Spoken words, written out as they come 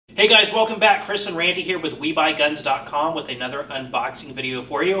Hey guys, welcome back. Chris and Randy here with WeBuyGuns.com with another unboxing video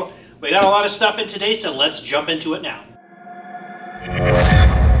for you. We got a lot of stuff in today, so let's jump into it now.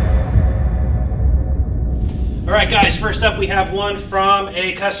 Alright guys, first up we have one from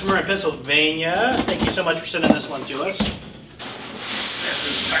a customer in Pennsylvania. Thank you so much for sending this one to us.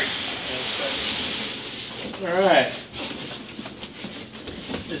 Alright.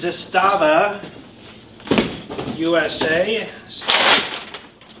 Zastava USA.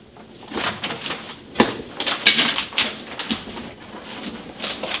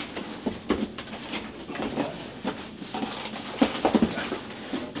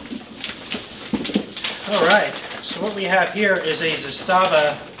 Alright, so what we have here is a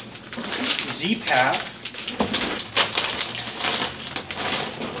Zastava Z-Pap.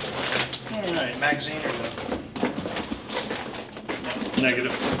 Alright, magazine or no?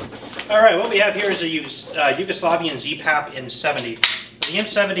 Negative. Alright, what we have here is a Yugoslavian Z-Pap M70. The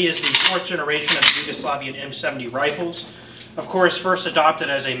M70 is the fourth generation of the Yugoslavian M70 rifles. Of course, first adopted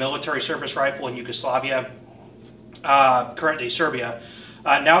as a military service rifle in Yugoslavia, current day Serbia.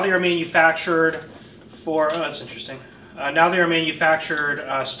 Now they are manufactured for, oh, that's interesting. Now they are manufactured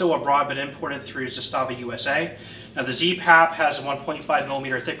still abroad but imported through Zastava USA. Now the Z-Pap has a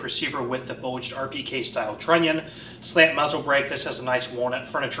 1.5mm thick receiver with the bulged RPK style trunnion, slant muzzle brake. This has a nice walnut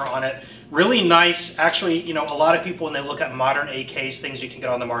furniture on it. Really nice. Actually, you know, a lot of people when they look at modern AKs, things you can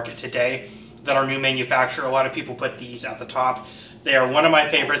get on the market today that are new manufacturer, a lot of people put these at the top. They are one of my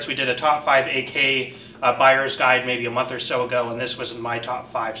favorites. We did a top 5 AK buyer's guide maybe a month or so ago, and this was in my top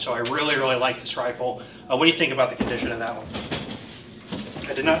 5. So I really like this rifle. What do you think about the condition of that one?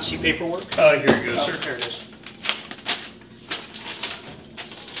 I did not see paperwork. Here you go, sir. Here it is.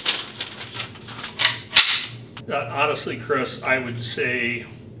 Honestly, Chris, I would say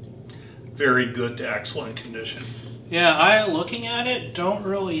very good to excellent condition. Yeah, looking at it, don't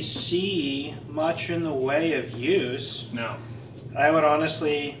really see much in the way of use. No. I would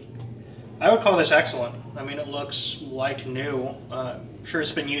call this excellent. I mean, it looks like new. I'm sure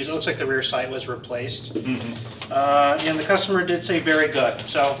it's been used. It looks like the rear sight was replaced. And the customer did say very good.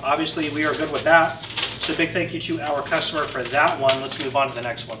 So obviously we are good with that. So big thank you to our customer for that one. Let's move on to the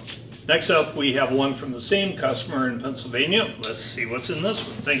next one. Next up, we have one from the same customer in Pennsylvania. Let's see what's in this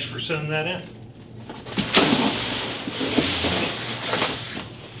one. Thanks for sending that in.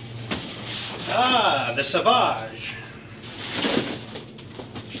 The Savage.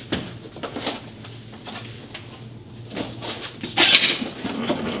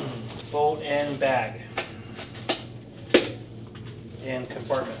 Bolt and bag. And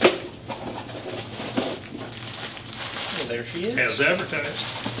compartment. Oh, there she is. As advertised.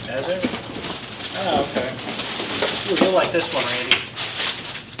 As ever. Oh, okay. Ooh, you'll like this one, Randy.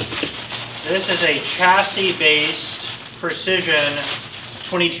 This is a chassis-based precision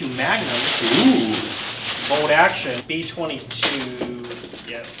 22 Magnum. Ooh. Bolt action. B22.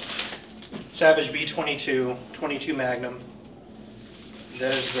 Yep. Savage B22. 22 Magnum.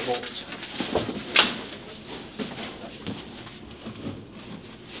 There's the bolts.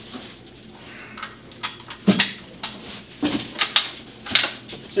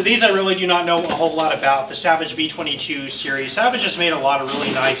 So these I really do not know a whole lot about. The Savage B22 series. Savage has made a lot of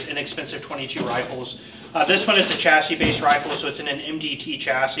really nice, inexpensive 22 rifles. This one is a chassis-based rifle, so it's in an MDT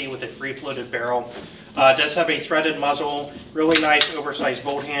chassis with a free-floated barrel. Does have a threaded muzzle, really nice oversized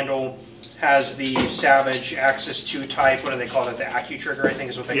bolt handle. Has the Savage Axis 2 type, what do they call it? The Accu-Trigger, I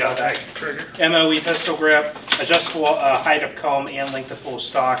think is what they call that. Accu-Trigger. MOE pistol grip, adjustable height of comb and length of pull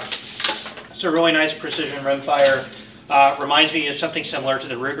stock. It's a really nice precision rimfire. Reminds me of something similar to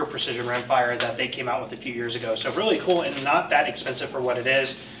the Ruger Precision Rimfire that they came out with a few years ago. So really cool and not that expensive for what it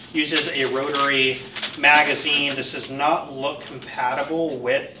is. Uses a rotary magazine. This does not look compatible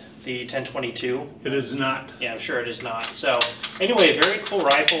with the 1022. It is not. Yeah, I'm sure it is not. So anyway, very cool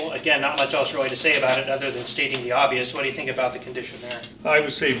rifle. Again, not much else really to say about it other than stating the obvious. What do you think about the condition there? I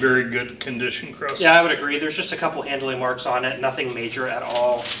would say very good condition, Chris. Yeah, I would agree. There's just a couple handling marks on it, nothing major at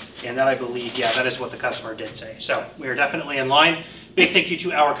all. And that I believe, yeah, that is what the customer did say. So we are definitely in line. Big thank you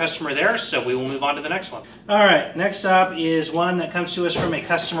to our customer there. So we will move on to the next one. All right, next up is one that comes to us from a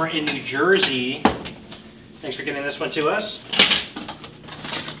customer in New Jersey. Thanks for getting this one to us.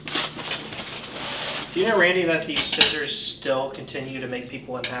 Do you know, Randy, that these scissors still continue to make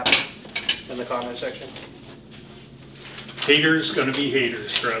people unhappy in the comment section? Haters gonna be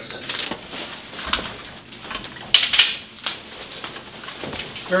haters, Chris.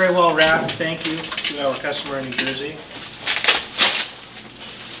 Very well wrapped, thank you to our customer in New Jersey.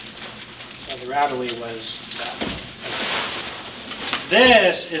 Well, the rattly was that.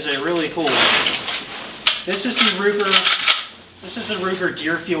 This is a really cool one. This is the This is the Ruger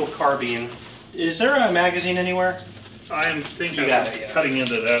Deerfield carbine. Is there a magazine anywhere? I'm thinking got of it, yeah. cutting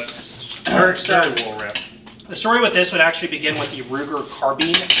into that. So, Very well wrapped. the story with this would actually begin with the Ruger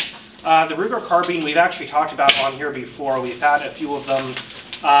carbine. The Ruger carbine we've actually talked about on here before. We've had a few of them.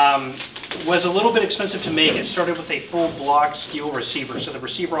 Was a little bit expensive to make. It started with a full block steel receiver. So the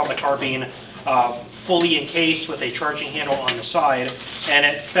receiver on the carbine fully encased with a charging handle on the side, and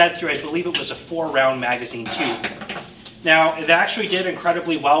it fed through, I believe it was a 4-round magazine tube. Now, it actually did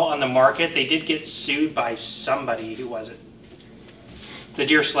incredibly well on the market. They did get sued by somebody. Who was it? The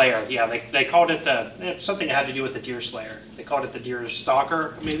Deer Slayer. Yeah, they called it something that had to do with the Deer Slayer. They called it the Deer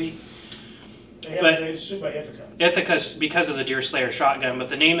Stalker, maybe? They sued by Ithaca. Ithaca because of the Deer Slayer shotgun, but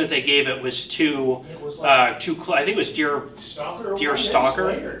the name that they gave it was too, I think it was Deer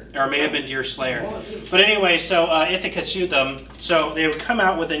Stalker, or it may have been Deer Slayer. But anyway, so Ithaca sued them, so they would come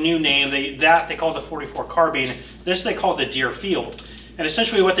out with a new name. They called the 44 carbine. This they called the Deerfield. And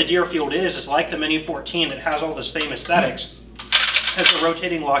essentially what the Deerfield is like the Mini 14. It has all the same aesthetics. It has a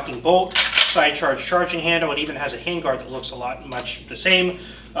rotating locking bolt, side charge charging handle. It even has a handguard that looks much the same.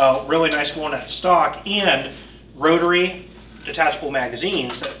 Really nice walnut stock, and rotary detachable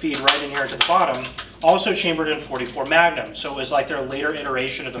magazines that feed right in here to the bottom, also chambered in 44 Magnum. So it was like their later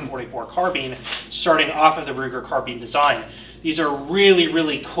iteration of the 44 carbine, starting off of the Ruger carbine design. These are really,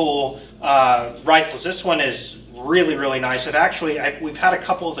 really cool rifles. This one is really, really nice. We've had a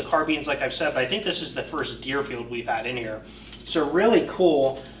couple of the carbines, like I've said, but I think this is the first Deerfield we've had in here. So really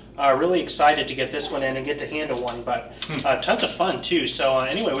cool. Really excited to get this one in and get to handle one, but tons of fun too. So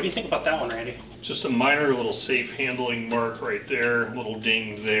anyway, what do you think about that one, Randy? Just a minor little safe handling mark right there, little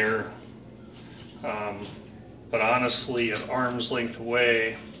ding there. But honestly, at arm's length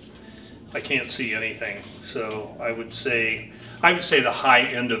away, I can't see anything. So I would say the high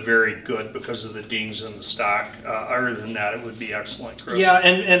end of very good because of the dings in the stock. Other than that, it would be excellent, Chris. Yeah,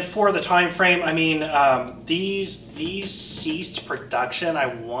 and for the time frame, I mean, these ceased production, I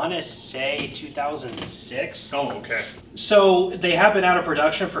want to say 2006. Oh, okay. So they have been out of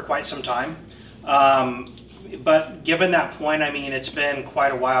production for quite some time. But given that point, I mean, it's been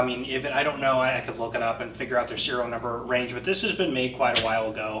quite a while. I mean, I don't know, I could look it up and figure out their serial number range, but this has been made quite a while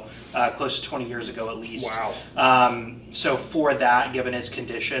ago, close to 20 years ago at least. Wow. So for that, given its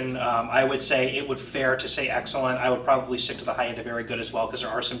condition, I would say it would fare to say excellent. I would probably stick to the high end of very good as well, because there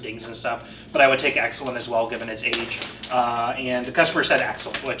are some dings and stuff, but I would take excellent as well, given its age. And the customer said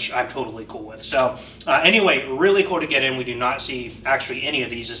excellent, which I'm totally cool with. So anyway, really cool to get in. We do not see actually any of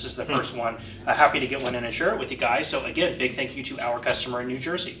these. This is the first one. Happy to get one in and share it with you guys. So again, big thank you to our customer in New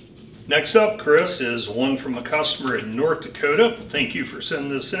Jersey. Next up, Chris, is one from a customer in North Dakota. Thank you for sending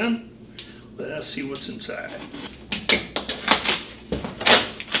this in. Let's see what's inside.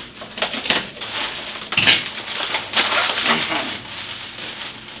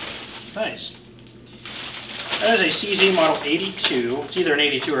 Nice. That is a CZ model 82. It's either an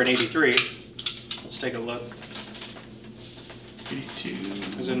 82 or an 83. Let's take a look.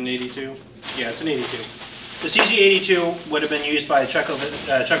 82. Is it an 82? Yeah, it's an 82. The CZ-82 would have been used by the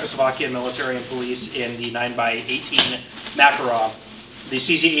Czechoslovakian military and police in the 9x18 Makarov. The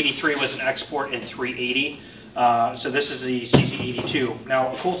CZ-83 was an export in .380, so this is the CZ-82.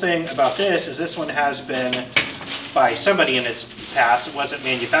 Now, a cool thing about this is this one has been, by somebody in its past, it wasn't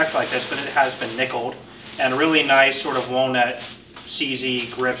manufactured like this, but it has been nickeled, and really nice sort of walnut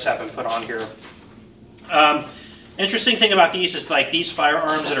CZ grips have been put on here. Interesting thing about these is like these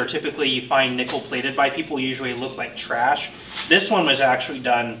firearms that are typically you find nickel plated by people usually look like trash. This one was actually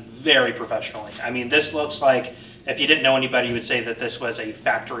done very professionally. I mean, this looks like, if you didn't know anybody, you would say that this was a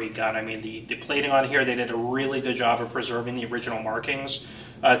factory gun. I mean, the plating on here, they did a really good job of preserving the original markings.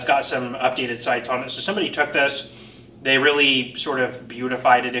 It's got some updated sights on it. So somebody took this, they really sort of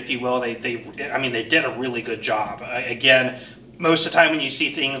beautified it, if you will. I mean, they did a really good job. Again, most of the time when you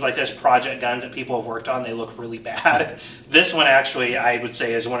see things like this, project guns that people have worked on, they look really bad. This one actually, I would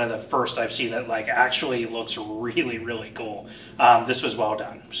say, is one of the first I've seen that like actually looks really, really cool. This was well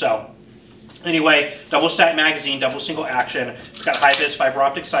done. So anyway, double stack magazine, double single action. It's got high-vis fiber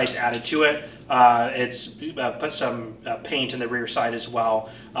optic sights added to it. It's put some paint in the rear side as well.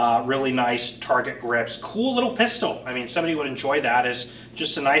 Really nice target grips. Cool little pistol. I mean, somebody would enjoy that as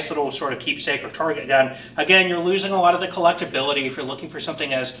just a nice little sort of keepsake or target gun. Again, you're losing a lot of the collectability if you're looking for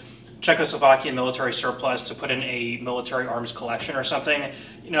something as Czechoslovakian military surplus to put in a military arms collection or something.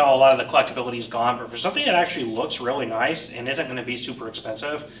 You know, a lot of the collectability is gone, but for something that actually looks really nice and isn't going to be super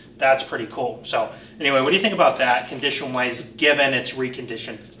expensive, that's pretty cool. So anyway, what do you think about that condition-wise, given its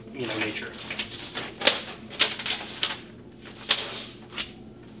reconditioned, you know, nature?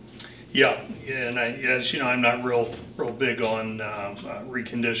 Yeah, and as you know, I'm not real big on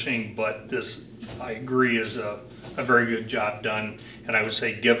reconditioning, but this, I agree, is a very good job done. And I would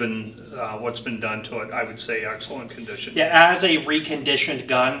say, given what's been done to it, I would say excellent condition. Yeah, as a reconditioned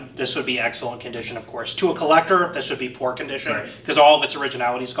gun, this would be excellent condition, of course. To a collector, this would be poor condition because all of its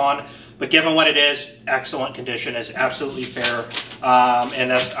originality is gone. But given what it is, excellent condition is absolutely fair, and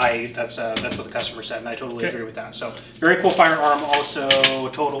that's what the customer said, and I totally agree with that. So very cool firearm. Also,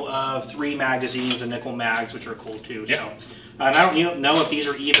 a total of 3 magazines and nickel mags, which are cool too. Yeah. So, and I don't know if these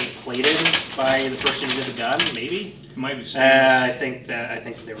are even plated by the person who did the gun. Maybe. It might be stainless. I think that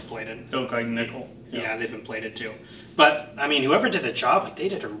they were plated. Look like nickel. Yeah, they've been plated too. But I mean, whoever did the job, like, they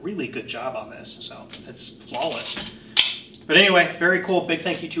did a really good job on this. So it's flawless. But anyway, very cool. Big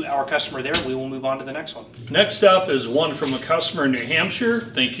thank you to our customer there. We will move on to the next one. Next up is one from a customer in New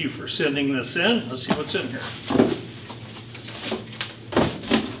Hampshire. Thank you for sending this in. Let's see what's in here.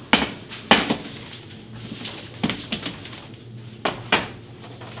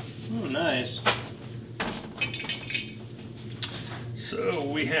 Oh, nice. So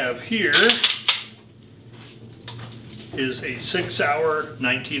we have here is a 6-hour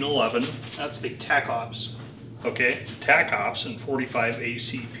 1911. That's the TAC Ops. Okay, TAC Ops and 45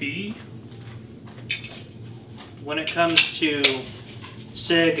 ACP. When it comes to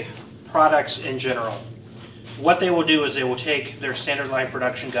SIG products in general, what they will do is they will take their standard line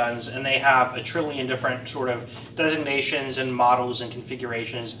production guns, and they have a trillion different sort of designations and models and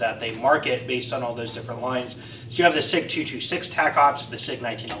configurations that they market based on all those different lines. So you have the SIG 226 TAC Ops, the SIG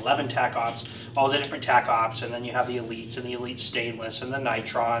 1911 TAC Ops, all the different TAC Ops, and then you have the Elites and the Elite Stainless and the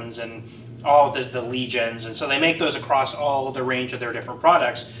Nitrons and all the Legions, and so they make those across all the range of their different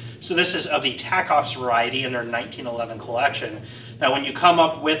products. So this is of the TAC Ops variety in their 1911 collection. Now when you come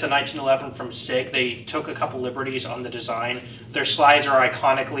up with a 1911 from SIG, they took a couple liberties on the design. Their slides are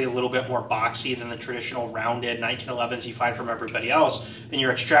iconically a little bit more boxy than the traditional rounded 1911s you find from everybody else, and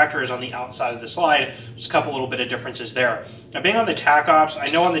your extractor is on the outside of the slide. There's a couple little bit of differences there. Now being on the TAC Ops, I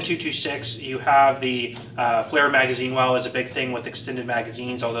know on the 226 you have the flare magazine well is a big thing with extended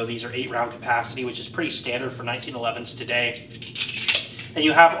magazines, although these are 8-round capacity, which is pretty standard for 1911s today. And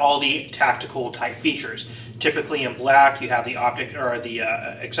you have all the tactical type features. Typically in black, you have the optic or the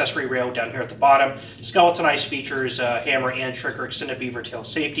accessory rail down here at the bottom, skeletonized features, hammer and trigger, extended beaver tail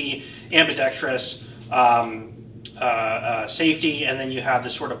safety, ambidextrous safety, and then you have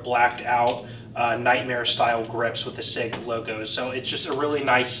this sort of blacked out nightmare style grips with the SIG logos. So it's just a really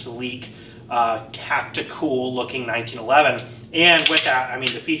nice, sleek, tactical looking 1911. And with that, I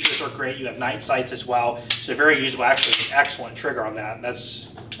mean, the features are great. You have night sights as well. So very usable, actually an excellent trigger on that. That's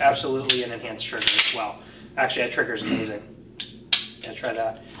absolutely an enhanced trigger as well. Actually, that trigger is amazing. Yeah, try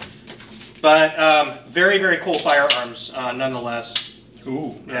that. But very, very cool firearms nonetheless.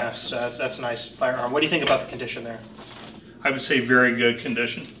 Ooh. Yeah, so that's a nice firearm. What do you think about the condition there? I would say very good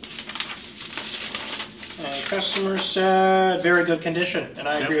condition. Customer said very good condition, and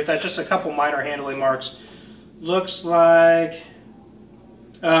I agree with that. Just a couple minor handling marks. Looks like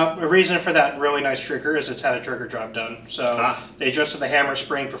a reason for that really nice trigger is it's had a trigger job done. So they adjusted the hammer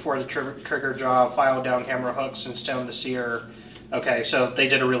spring before the trigger job, filed down hammer hooks, and stoned the sear. Okay, so they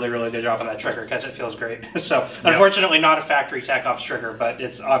did a really, really good job on that trigger because it feels great. So unfortunately not a factory TAC Ops trigger, but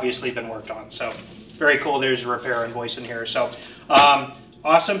it's obviously been worked on. So very cool. There's a repair invoice in here. So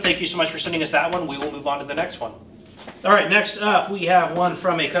awesome. Thank you so much for sending us that one. We will move on to the next one. All right, next up we have one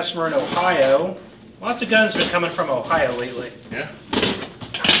from a customer in Ohio. Lots of guns have been coming from Ohio lately. Yeah.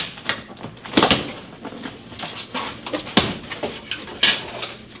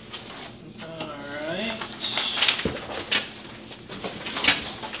 Alright.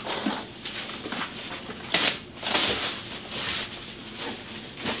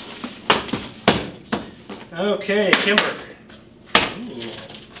 Okay, Kimber. Ooh.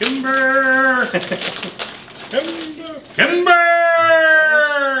 Kimber! Kimber!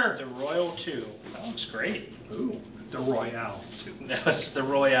 Kimber! The Royal 2. That looks great. Ooh, the Royale too. That's the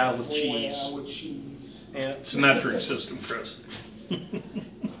Royale with cheese. Royale with cheese. Yeah. It's a metric system, Chris. Yeah,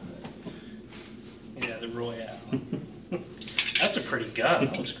 the Royale. That's a pretty gun.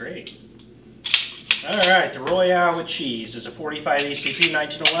 That looks great. All right, the Royale with cheese is a 45 ACP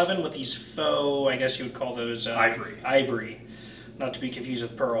 1911 with these faux, I guess you would call those ivory. Ivory, not to be confused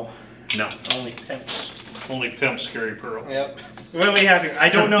with pearl. No. Only pimps. Only pimps carry pearl. Yep. What do we have here? I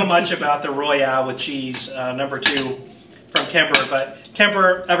don't know much about the Royale with cheese, number 2 from Kimber, but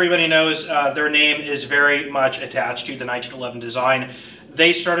Kimber, everybody knows their name is very much attached to the 1911 design.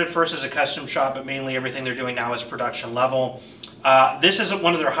 They started first as a custom shop, but mainly everything they're doing now is production level. This isn't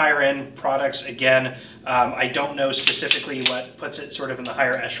one of their higher end products. Again, I don't know specifically what puts it sort of in the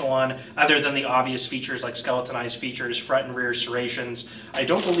higher echelon, other than the obvious features like skeletonized features, front and rear serrations. I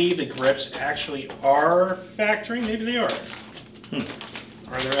don't believe the grips actually are factory. Maybe they are.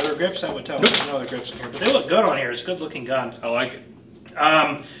 Are there other grips? That would tell me. There's no other grips in here, but they look good on here. It's a good looking gun. I like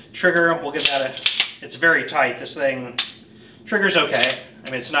it. Trigger, we'll give that a, it's very tight. This thing, trigger's okay. I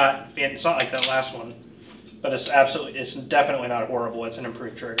mean, it's not like that last one, but it's definitely not horrible. It's an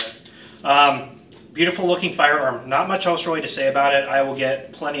improved trigger. Beautiful looking firearm. Not much else really to say about it. I will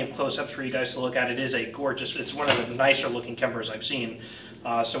get plenty of close-ups for you guys to look at. It is a gorgeous, it's one of the nicer looking Kempers I've seen.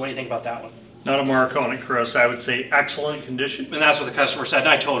 So what do you think about that one? Not a mark on it, Chris. I would say excellent condition. And that's what the customer said, and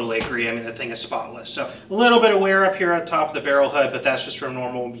I totally agree. I mean, the thing is spotless. So a little bit of wear up here on top of the barrel hood, but that's just from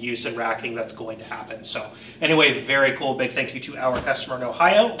normal use and racking that's going to happen. So anyway, very cool. Big thank you to our customer in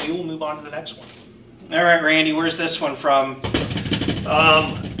Ohio. We will move on to the next one. All right, Randy, where's this one from?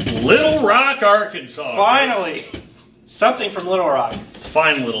 Little Rock, Arkansas. Finally, something from Little Rock. It's a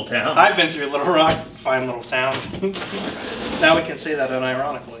fine little town. I've been through Little Rock, fine little town. Now we can say that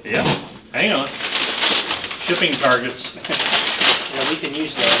unironically. Yeah. Hang on. Shipping targets. Yeah, we can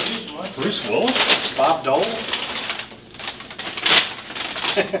use those. Bruce Willis. Bob Dole.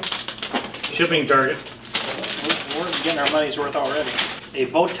 Shipping target. We're getting our money's worth already. A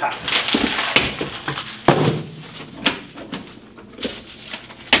Vota.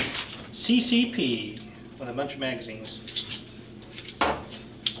 CCP with a bunch of magazines.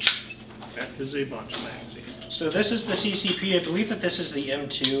 That is a bunch of magazines. So this is the CCP. I believe that this is the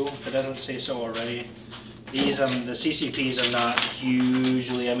M2, if it doesn't say so already. These, the CCPs are not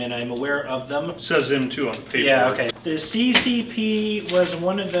hugely, I mean, I'm aware of them. It says M2 on the paper. Yeah, okay. The CCP was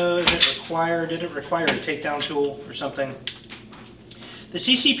one of those that did it require a takedown tool or something? The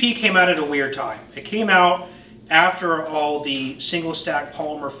CCP came out at a weird time. It came out after all the single stack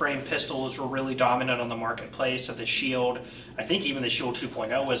polymer frame pistols were really dominant on the marketplace. So the Shield, I think even the Shield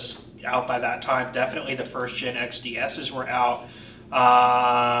 2.0 was out by that time. Definitely the first gen XDSs were out.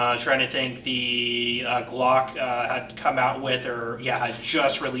 Trying to think, the Glock had come out with, or yeah, had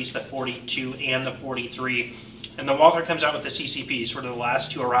just released the 42 and the 43. And then Walther comes out with the CCP, sort of the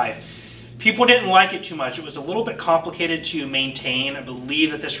last to arrive. People didn't like it too much. It was a little bit complicated to maintain. I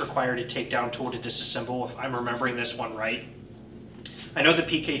believe that this required a takedown tool to disassemble, if I'm remembering this one right. I know the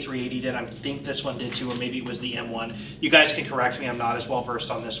PK380 did. I think this one did too, or maybe it was the M1. You guys can correct me. I'm not as well versed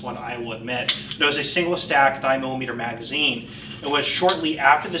on this one, I will admit. But it was a single stack 9mm magazine. It was shortly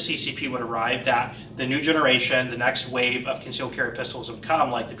after the CCP would arrive that the new generation, the next wave of concealed carry pistols would come,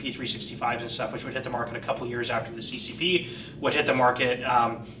 like the P365s and stuff, which would hit the market a couple years after the CCP would hit the market.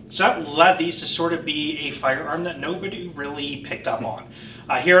 So that led these to sort of be a firearm that nobody really picked up on.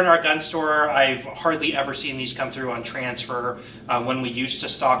 Here in our gun store, I've hardly ever seen these come through on transfer. When we used to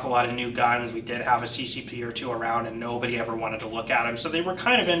stock a lot of new guns, we did have a CCP or two around and nobody ever wanted to look at them. So they were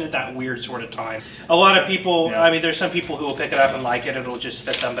kind of into that weird sort of time. A lot of people, yeah. I mean, there's some people who will pick it up and like it, it'll just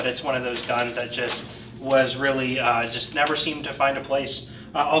fit them, but it's one of those guns that just was really, just never seemed to find a place.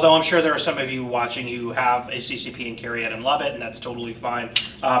 Although I'm sure there are some of you watching who have a CCP and carry it and love it, and that's totally fine.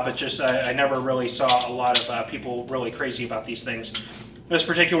 But just, I never really saw a lot of people really crazy about these things. This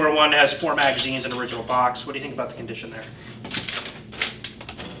particular one has 4 magazines in original box. What do you think about the condition there?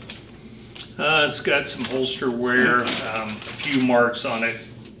 It's got some holster wear, a few marks on it.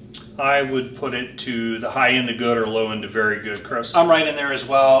 I would put it to the high end of good or low end of very good, Chris. I'm right in there as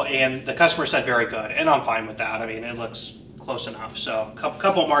well, and the customer said very good, and I'm fine with that. I mean, it looks close enough. So a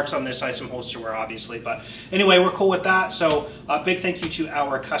couple marks on this side, some holster wear obviously, but anyway, we're cool with that. So a big thank you to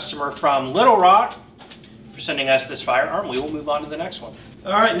our customer from Little Rock for sending us this firearm. We will move on to the next one.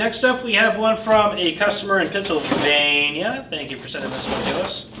 All right, next up we have one from a customer in Pennsylvania. Thank you for sending this one to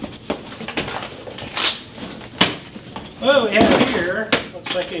us. What we have here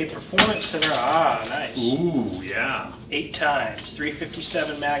looks like a Performance Center. Ah, nice. Ooh, yeah. 8 times,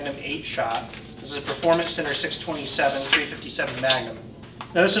 357 Magnum 8-shot. This is a Performance Center 627, 357 Magnum.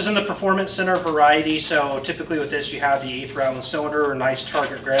 Now this is in the Performance Center variety, so typically with this you have the 8th round cylinder, nice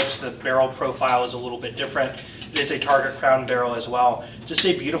target grips. The barrel profile is a little bit different. It is a target crown barrel as well. Just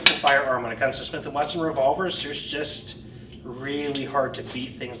a beautiful firearm when it comes to Smith & Wesson revolvers. There's just really hard to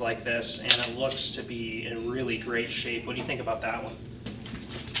beat things like this, and it looks to be in really great shape. What do you think about that one?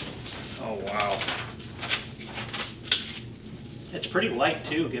 Oh, wow. It's pretty light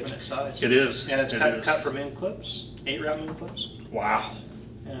too, given its size. It is. And it's cut for moon clips, 8-round moon clips. Wow.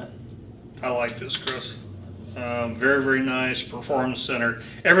 Yeah. I like this, Chris. Very, very nice. Performance Center.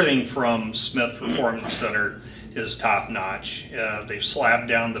 Everything from Smith Performance Center is top notch. They've slabbed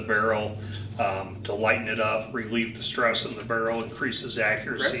down the barrel to lighten it up, relieve the stress in the barrel, increases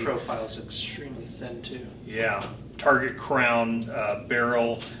accuracy. Grip profile is extremely thin too. Yeah, target crown,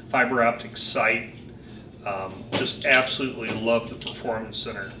 barrel, fiber optic sight. Just absolutely love the Performance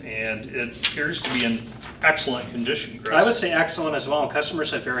Center, and it appears to be in excellent condition, Chris. I would say excellent as well. Customers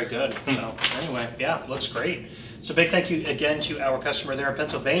said very good. So anyway, yeah, looks great. So big thank you again to our customer there in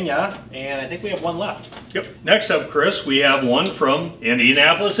Pennsylvania, and I think we have one left. Yep. Next up, Chris, we have one from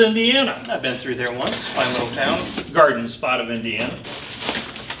Indianapolis, Indiana. I've been through there once. Fine little town. Garden spot of Indiana.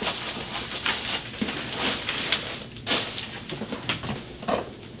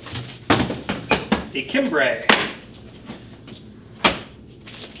 The Kimbre.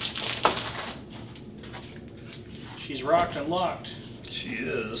 She's rocked and locked. She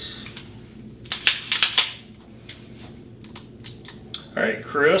is. All right,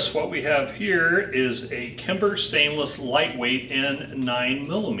 Chris, what we have here is a Kimber stainless lightweight in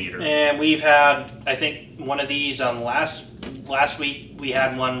 9mm. And we've had, I think, one of these on last week. We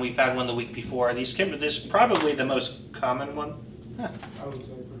had one. We've had one the week before. These Kimber. This is probably the most common one. Huh. I would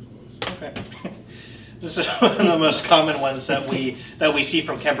say pretty close. Okay. This is one of the most common ones that we see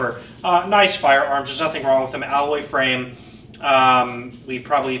from Kimber. Nice firearms. There's nothing wrong with them. Alloy frame. We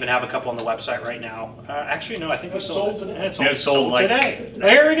probably even have a couple on the website right now. Actually, no, I think we sold it today. It's sold today.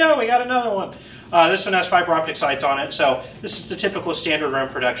 There we go. We got another one. This one has fiber optic sights on it. So this is the typical standard run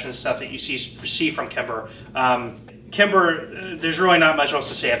production stuff that you see from Kimber. Kimber, there's really not much else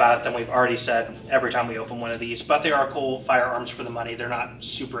to say about it than we've already said every time we open one of these, but they are cool firearms for the money. They're not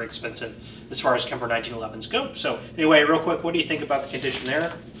super expensive as far as Kimber 1911s go. So anyway, real quick, what do you think about the condition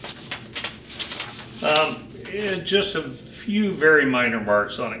there? Just a few very minor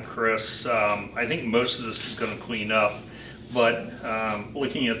marks on it, Chris. I think most of this is going to clean up, but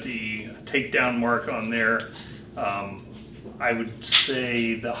looking at the takedown mark on there, I would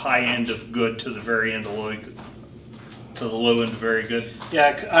say the high end of good to the very end of to the low end of very good.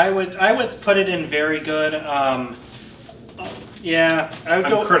 Yeah, I would put it in very good. Yeah,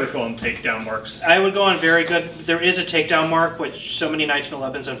 I'm critical on takedown marks. I would go on very good. There is a takedown mark, which so many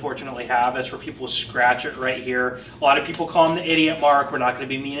 1911s unfortunately have. That's where people scratch it right here. A lot of people call them the idiot mark. We're not going to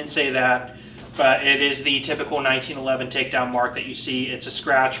be mean and say that, but it is the typical 1911 takedown mark that you see. It's a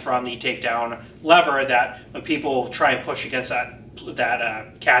scratch from the takedown lever that when people try and push against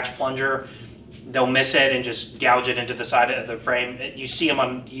that catch plunger, they'll miss it and just gouge it into the side of the frame. You see them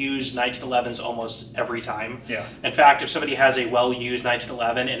on used 1911s almost every time. Yeah. In fact, if somebody has a well-used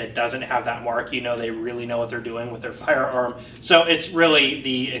 1911 and it doesn't have that mark, you know they really know what they're doing with their firearm. So it's really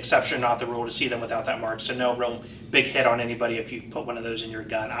the exception, not the rule, to see them without that mark. So no real big hit on anybody if you put one of those in your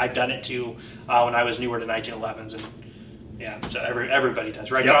gun. I've done it too when I was newer to 1911s, and yeah, so everybody does,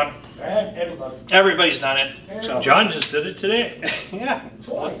 right, John? Everybody. Everybody's done it. So. John just did it today. Yeah.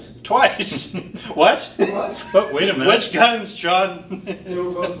 Twice. What? What? But wait a minute. Which guns, John? They were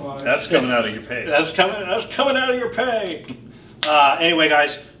both mine. That's coming out of your pay. That's coming out of your pay. Anyway,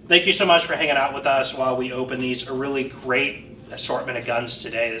 guys, thank you so much for hanging out with us while we open these. A really great assortment of guns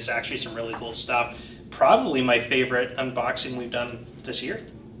today. There's actually some really cool stuff. Probably my favorite unboxing we've done this year.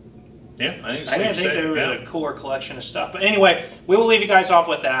 Yeah, I think there was a cooler collection of stuff. But anyway, we will leave you guys off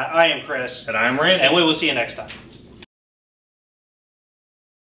with that. I am Chris. And I'm Randy. And we will see you next time.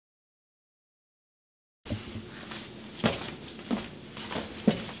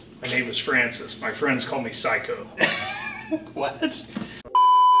 My name is Francis. My friends call me Psycho. What?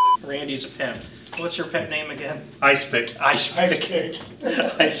 Randy's a pimp. What's your pimp name again? Ice Pick. Ice Pick.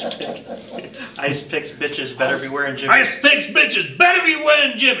 Ice Pick. Ice Picks bitches better be wearing Jimmy. Ice Picks bitches better be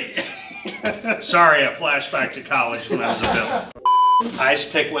wearing Jimmy. Sorry, I flashed back to college when I was a bill. Ice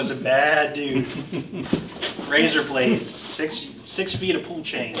Pick was a bad dude. Razor blades, six feet of pull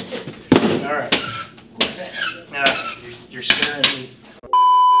chain. All right. You're scaring me.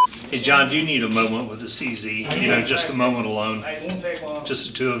 Hey John, do you need a moment with the CZ? You know, just a moment alone. I won't take long. Just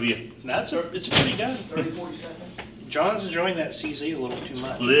the two of you. It's a pretty gun. 30, 40 seconds. John's enjoying that CZ a little too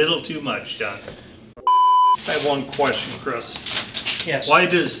much. Little too much, John. I have one question, Chris. Yes. Why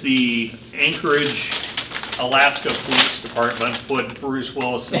does the Anchorage, Alaska Police Department put Bruce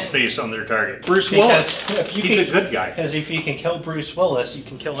Willis's face on their target? Bruce Willis, he's a good guy. Because if you can kill Bruce Willis, you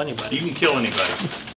can kill anybody. You can kill anybody.